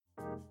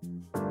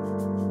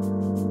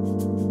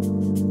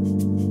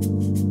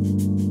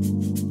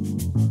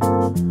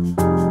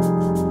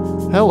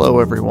Hello,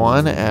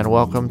 everyone, and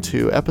welcome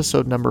to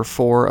episode number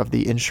 4 of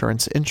the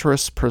Insurance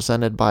Interest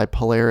presented by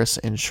Polaris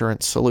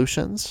Insurance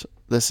Solutions.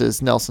 This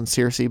is Nelson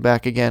Searcy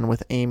back again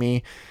with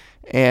Amy,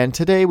 and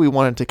today we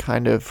wanted to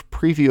kind of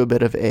preview a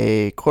bit of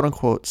a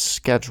quote-unquote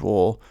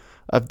schedule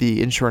of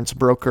the insurance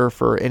broker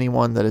for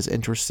anyone that is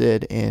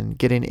interested in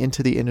getting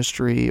into the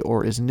industry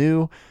or is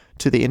new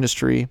to the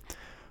industry,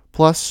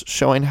 plus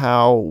showing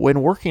how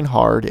when working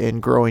hard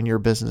and growing your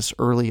business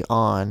early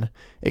on,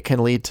 it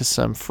can lead to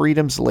some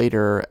freedoms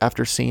later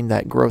after seeing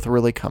that growth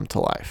really come to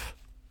life.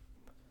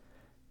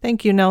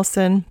 Thank you,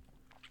 Nelson.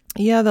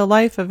 Yeah, the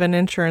life of an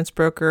insurance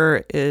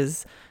broker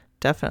is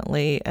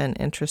definitely an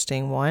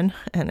interesting one,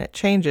 and it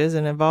changes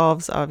and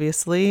evolves,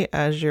 obviously,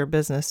 as your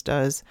business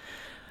does.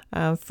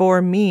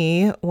 For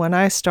me, when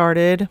I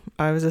started,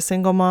 I was a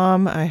single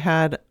mom. I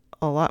had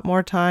a lot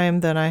more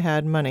time than I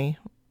had money,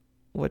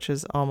 which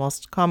is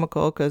almost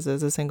comical because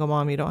as a single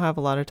mom, you don't have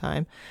a lot of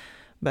time.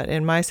 But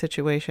in my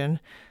situation,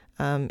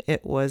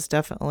 it was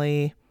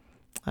definitely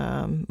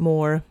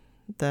more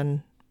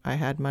than I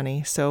had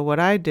money. So what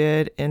I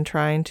did in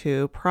trying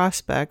to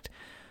prospect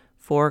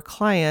for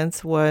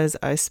clients was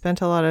I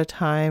spent a lot of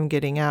time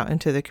getting out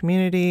into the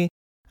community.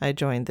 I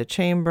joined the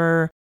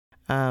chamber,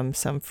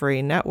 some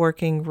free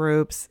networking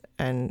groups,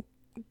 and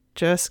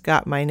just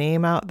got my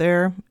name out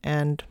there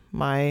and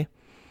my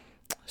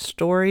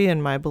story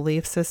and my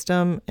belief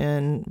system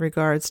in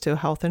regards to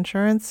health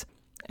insurance.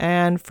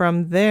 And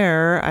from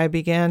there, I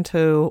began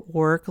to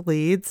work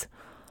leads,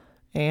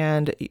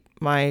 and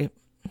my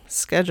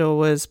schedule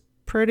was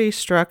pretty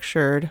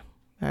structured.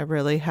 I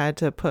really had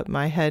to put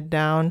my head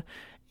down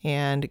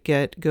and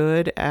get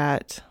good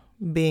at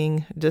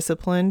being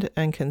disciplined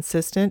and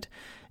consistent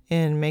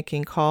in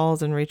making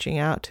calls and reaching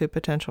out to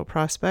potential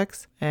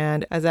prospects.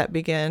 And as that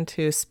began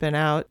to spin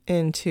out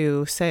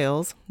into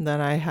sales,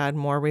 then I had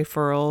more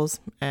referrals,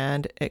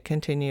 and it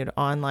continued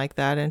on like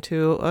that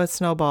into a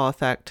snowball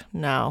effect.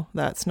 Now,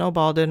 that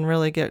snowball didn't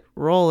really get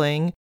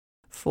rolling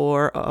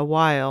for a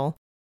while.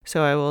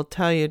 So I will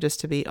tell you, just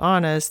to be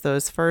honest,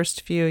 those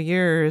first few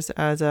years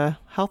as a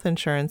health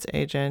insurance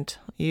agent,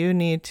 you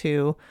need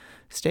to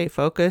stay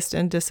focused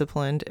and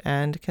disciplined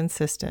and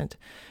consistent.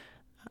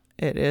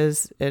 It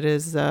is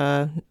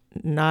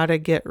not a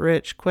get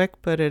rich quick,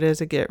 but it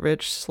is a get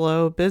rich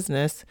slow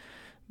business.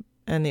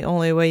 And the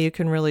only way you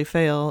can really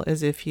fail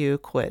is if you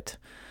quit.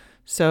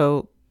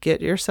 So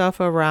get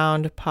yourself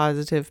around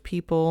positive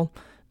people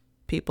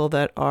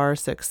that are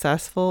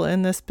successful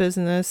in this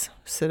business,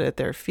 sit at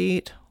their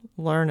feet,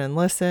 learn and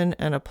listen,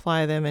 and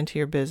apply them into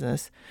your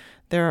business.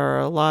 There are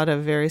a lot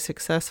of very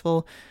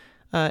successful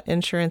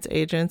insurance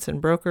agents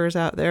and brokers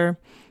out there.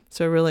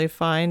 So really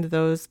find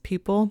those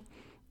people.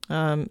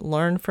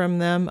 Learn from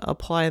them,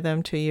 apply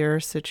them to your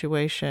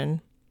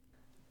situation.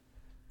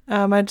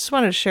 I just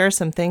wanted to share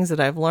some things that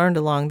I've learned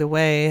along the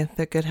way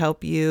that could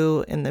help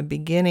you in the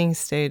beginning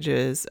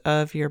stages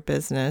of your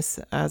business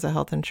as a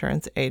health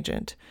insurance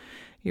agent.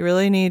 You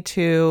really need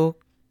to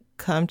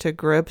come to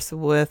grips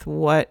with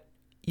what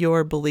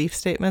your belief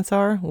statements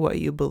are, what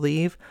you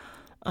believe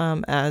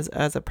as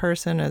a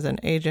person, as an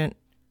agent,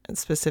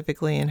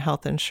 specifically in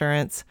health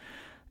insurance,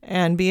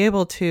 and be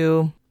able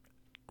to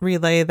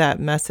relay that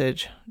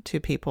message to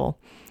people,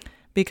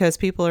 because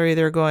people are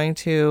either going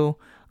to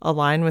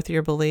align with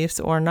your beliefs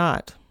or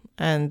not,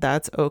 and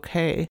that's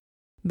okay.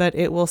 But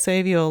it will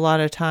save you a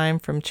lot of time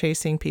from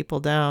chasing people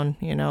down.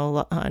 You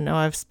know, I know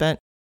I've spent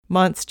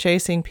months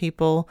chasing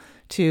people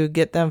to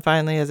get them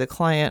finally as a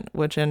client,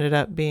 which ended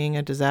up being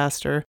a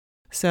disaster.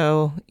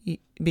 So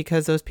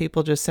because those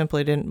people just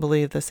simply didn't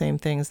believe the same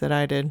things that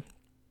I did.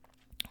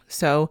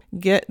 So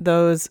get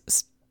those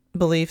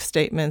belief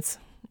statements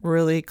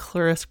really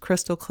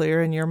crystal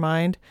clear in your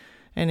mind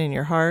and in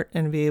your heart,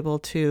 and be able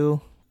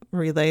to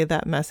relay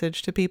that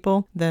message to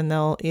people. Then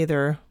they'll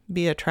either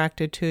be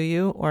attracted to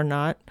you or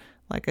not.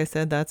 Like I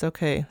said, that's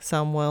okay.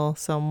 Some will,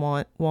 some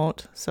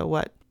won't. So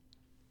what?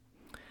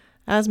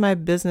 As my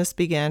business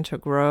began to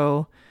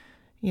grow,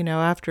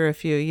 after a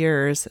few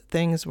years,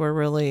 things were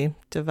really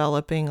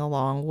developing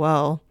along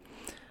well.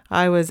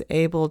 I was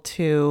able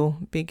to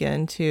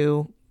begin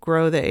to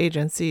grow the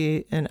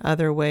agency in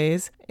other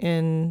ways.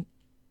 In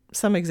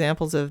some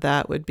examples of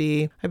that would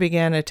be I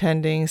began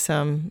attending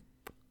some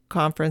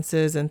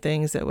conferences and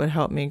things that would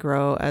help me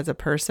grow as a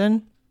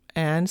person,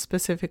 and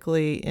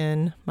specifically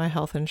in my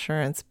health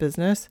insurance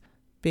business,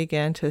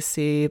 began to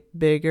see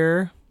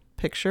bigger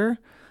picture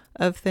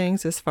of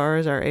things as far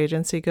as our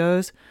agency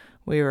goes.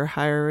 We were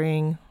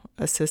hiring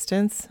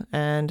assistants,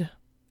 and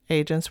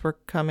agents were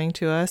coming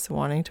to us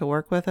wanting to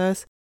work with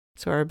us.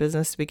 So our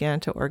business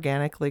began to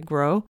organically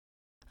grow.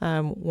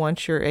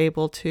 Once you're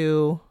able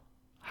to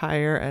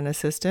hire an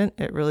assistant,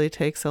 it really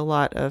takes a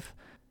lot of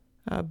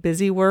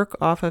busy work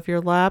off of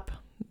your lap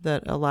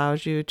that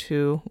allows you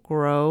to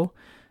grow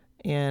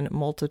in a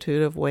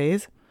multitude of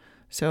ways.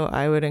 So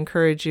I would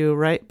encourage you,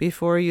 right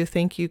before you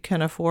think you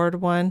can afford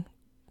one,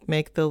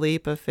 make the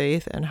leap of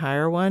faith and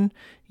hire one.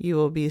 You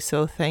will be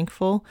so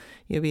thankful.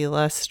 You'll be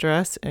less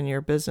stressed, and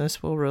your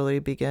business will really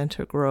begin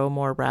to grow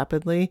more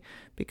rapidly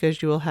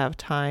because you will have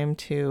time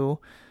to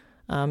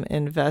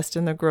invest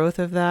in the growth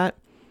of that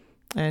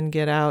and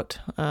get out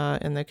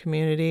in the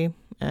community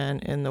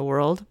and in the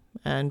world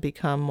and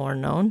become more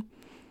known.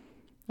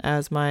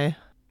 As my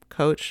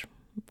Coach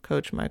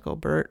Michael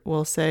Burt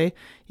will say,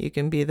 you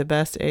can be the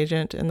best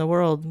agent in the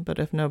world, but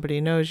if nobody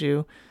knows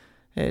you,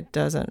 it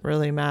doesn't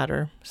really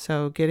matter.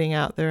 So getting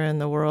out there in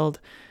the world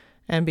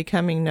and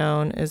becoming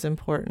known is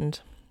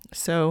important.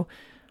 So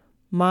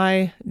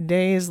my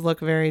days look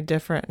very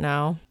different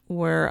now,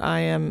 where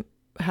I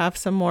have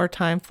some more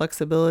time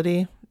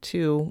flexibility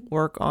to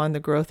work on the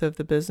growth of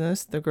the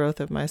business, the growth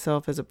of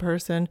myself as a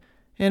person,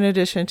 in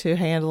addition to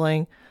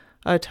handling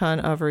a ton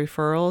of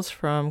referrals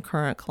from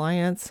current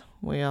clients.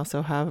 We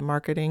also have a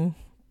marketing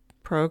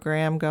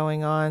program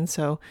going on.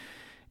 So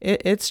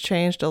it's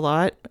changed a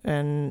lot.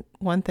 And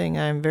one thing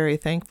I'm very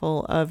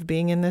thankful of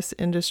being in this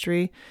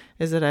industry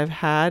is that I've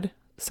had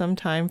some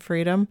time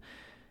freedom.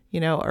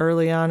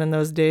 Early on in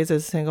those days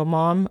as a single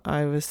mom,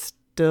 I was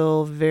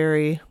still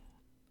very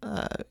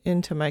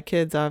into my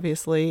kids,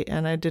 obviously,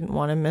 and I didn't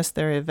want to miss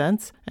their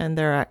events and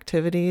their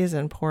activities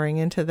and pouring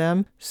into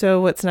them.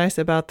 So what's nice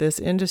about this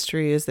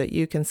industry is that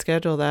you can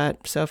schedule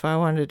that. So if I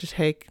wanted to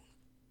take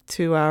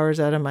 2 hours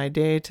out of my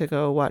day to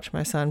go watch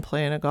my son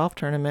play in a golf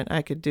tournament,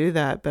 I could do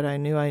that, but I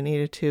knew I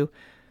needed to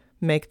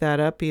make that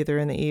up either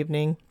in the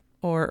evening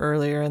or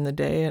earlier in the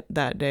day,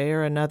 that day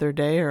or another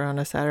day or on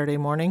a Saturday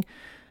morning.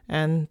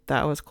 And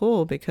that was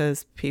cool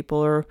because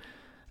people are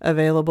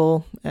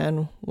available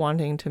and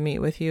wanting to meet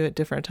with you at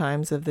different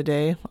times of the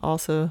day,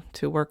 also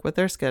to work with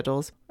their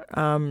schedules.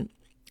 And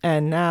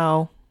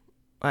now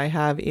I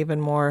have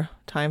even more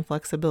time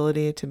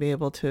flexibility to be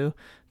able to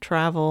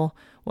travel,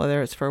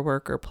 whether it's for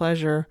work or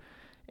pleasure.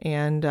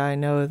 And I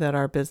know that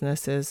our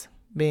business is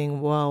being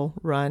well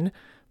run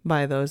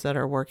by those that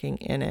are working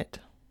in it.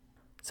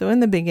 So in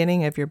the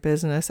beginning of your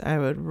business, I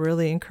would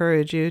really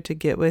encourage you to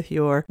get with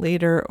your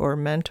leader or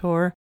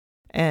mentor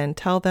and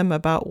tell them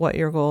about what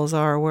your goals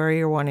are, where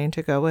you're wanting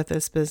to go with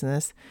this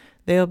business.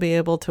 They'll be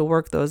able to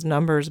work those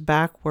numbers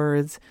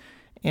backwards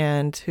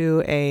and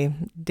to a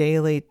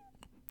daily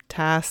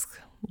task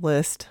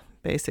list,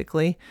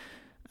 basically,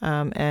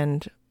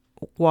 and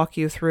walk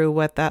you through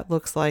what that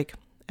looks like.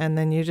 And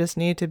then you just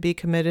need to be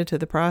committed to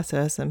the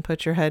process and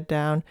put your head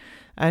down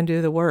and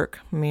do the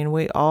work. I mean,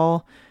 we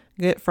all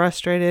get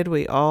frustrated.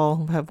 We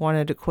all have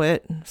wanted to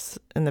quit.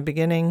 In the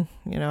beginning,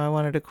 I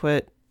wanted to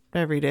quit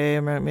every day,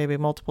 or maybe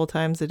multiple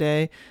times a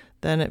day.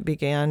 Then it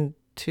began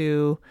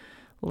to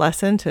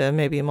lessen to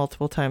maybe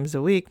multiple times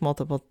a week,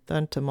 multiple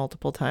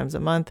times a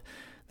month.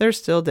 There's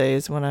still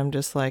days when I'm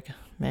just like,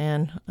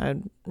 man, I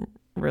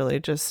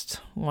really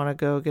just want to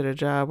go get a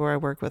job where I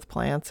work with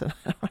plants and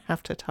I don't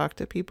have to talk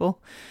to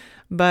people.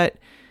 But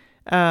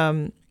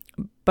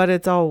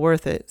it's all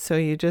worth it. So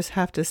you just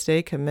have to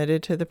stay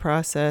committed to the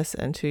process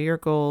and to your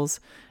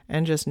goals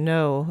and just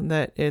know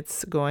that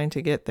it's going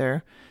to get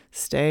there.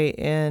 Stay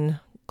in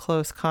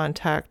close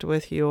contact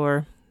with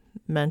your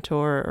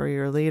mentor or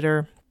your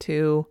leader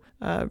to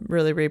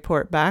really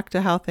report back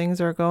to how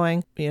things are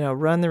going.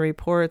 Run the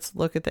reports,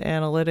 look at the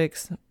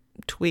analytics,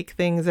 tweak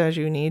things as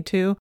you need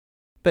to,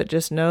 but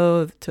just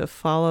know to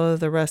follow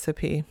the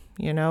recipe.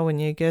 When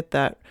you get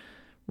that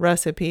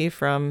recipe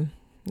from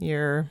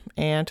your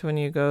aunt when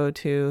you go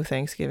to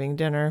Thanksgiving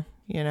dinner,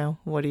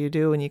 what do you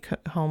do when you come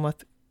home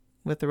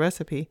with the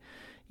recipe?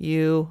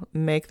 You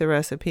make the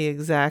recipe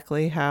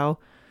exactly how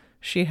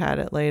she had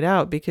it laid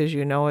out, because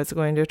it's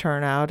going to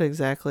turn out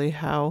exactly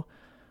how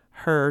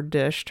her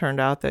dish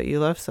turned out that you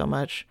love so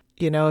much.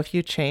 If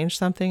you change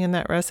something in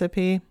that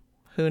recipe,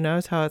 who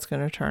knows how it's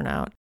going to turn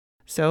out.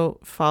 So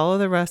follow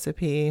the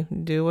recipe,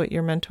 do what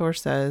your mentor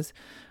says.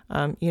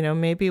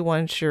 Maybe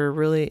once you're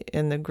really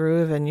in the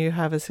groove and you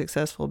have a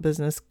successful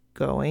business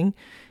going,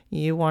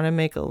 you want to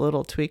make a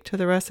little tweak to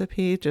the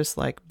recipe, just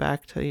like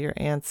back to your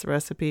aunt's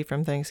recipe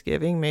from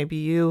Thanksgiving. Maybe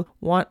you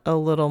want a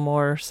little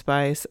more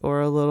spice or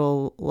a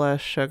little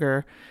less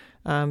sugar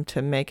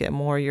to make it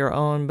more your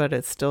own, but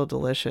it's still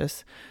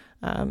delicious.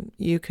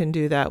 You can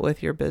do that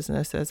with your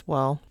business as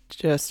well.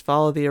 Just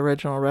follow the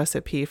original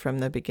recipe from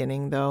the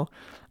beginning, though,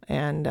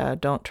 and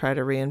don't try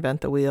to reinvent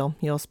the wheel.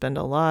 You'll spend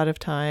a lot of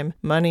time,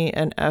 money,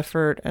 and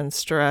effort and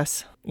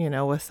stress,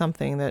 with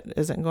something that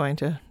isn't going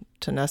to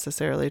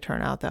necessarily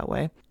turn out that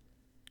way.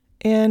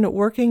 In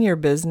working your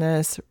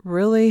business,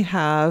 really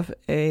have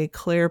a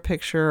clear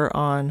picture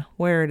on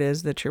where it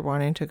is that you're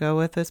wanting to go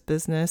with this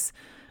business.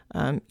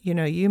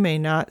 You may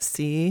not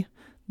see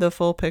the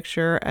full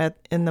picture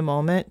in the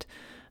moment,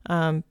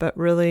 but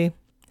really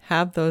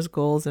have those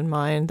goals in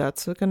mind.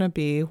 That's going to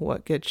be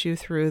what gets you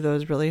through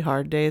those really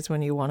hard days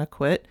when you want to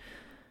quit.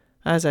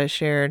 As I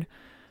shared,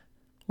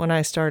 when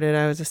I started,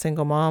 I was a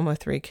single mom with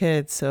 3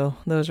 kids, so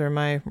those are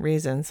my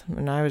reasons.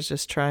 And I was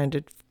just trying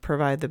to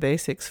provide the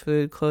basics,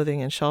 food,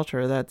 clothing, and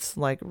shelter. That's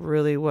like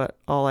really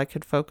all I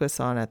could focus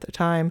on at the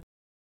time.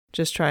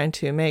 Just trying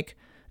to make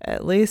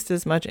at least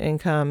as much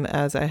income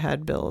as I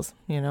had bills,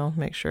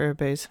 make sure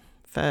everybody's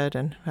fed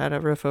and had a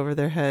roof over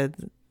their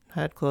head,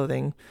 had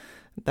clothing,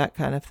 that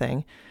kind of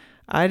thing.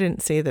 I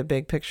didn't see the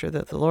big picture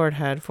that the Lord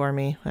had for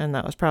me, and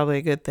that was probably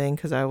a good thing,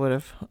 because I would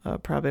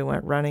have probably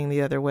went running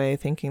the other way,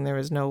 thinking there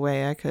was no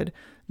way I could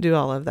do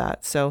all of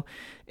that. So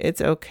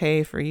it's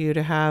okay for you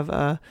to have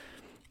a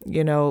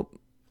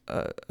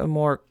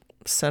more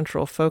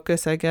central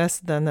focus, I guess,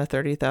 than the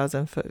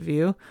 30,000 foot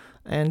view,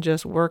 and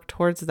just work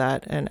towards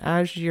that. And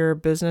as your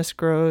business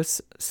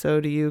grows,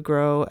 so do you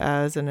grow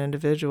as an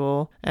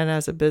individual and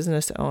as a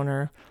business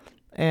owner.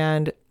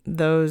 And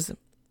those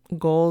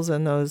goals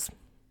and those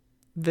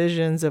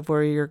visions of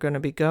where you're going to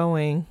be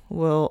going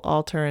will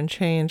alter and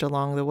change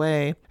along the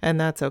way, and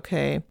that's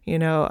okay.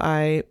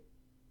 I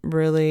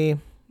really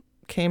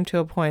came to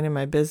a point in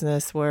my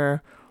business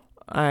where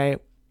I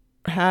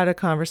had a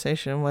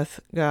conversation with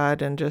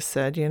God and just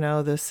said,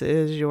 this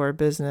is your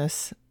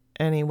business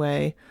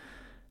anyway.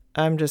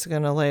 I'm just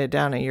going to lay it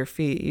down at your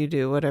feet. You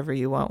do whatever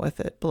you want with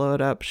it. Blow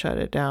it up, shut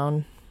it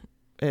down.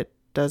 It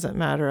doesn't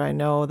matter. I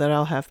know that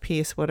I'll have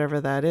peace,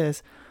 whatever that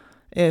is.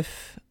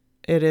 If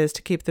it is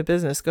to keep the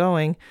business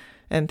going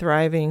and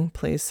thriving,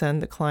 please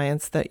send the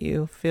clients that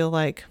you feel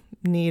like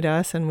need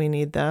us and we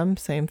need them.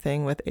 Same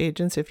thing with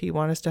agents. If you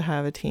want us to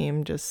have a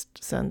team,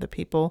 just send the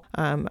people.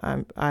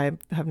 I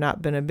have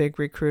not been a big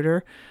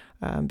recruiter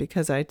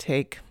because I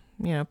take,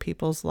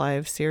 people's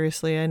lives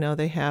seriously. I know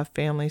they have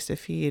families to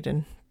feed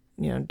and,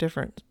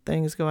 different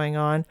things going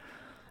on.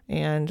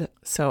 And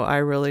so I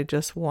really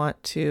just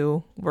want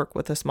to work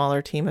with a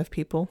smaller team of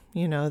people,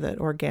 that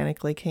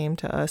organically came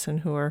to us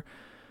and who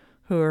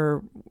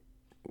are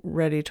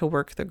ready to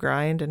work the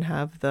grind and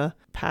have the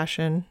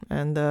passion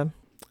and the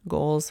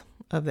goals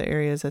of the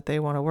areas that they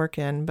want to work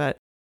in. But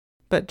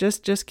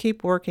just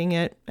keep working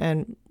it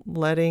and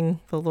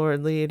letting the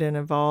Lord lead and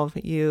evolve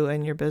you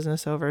and your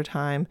business over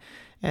time.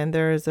 And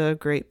there is a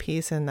great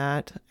peace in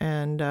that,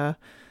 and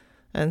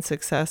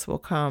success will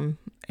come,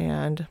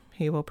 and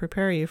He will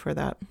prepare you for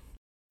that.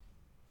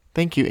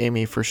 Thank you,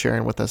 Amy, for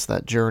sharing with us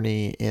that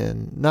journey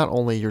in not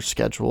only your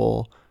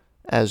schedule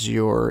as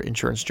your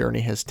insurance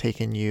journey has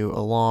taken you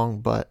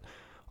along, but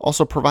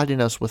also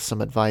providing us with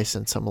some advice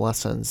and some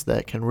lessons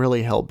that can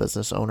really help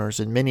business owners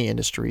in many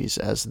industries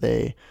as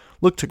they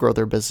look to grow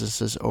their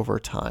businesses over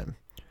time.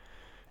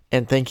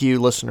 And thank you,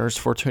 listeners,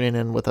 for tuning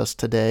in with us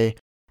today.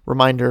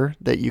 Reminder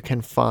that you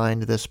can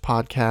find this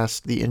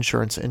podcast, The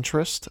Insurance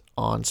Interest,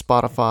 on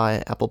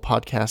Spotify, Apple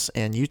Podcasts,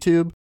 and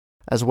YouTube,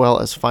 as well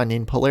as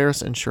finding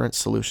Polaris Insurance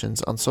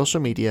Solutions on social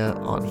media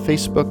on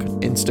Facebook,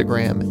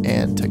 Instagram,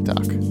 and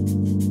TikTok.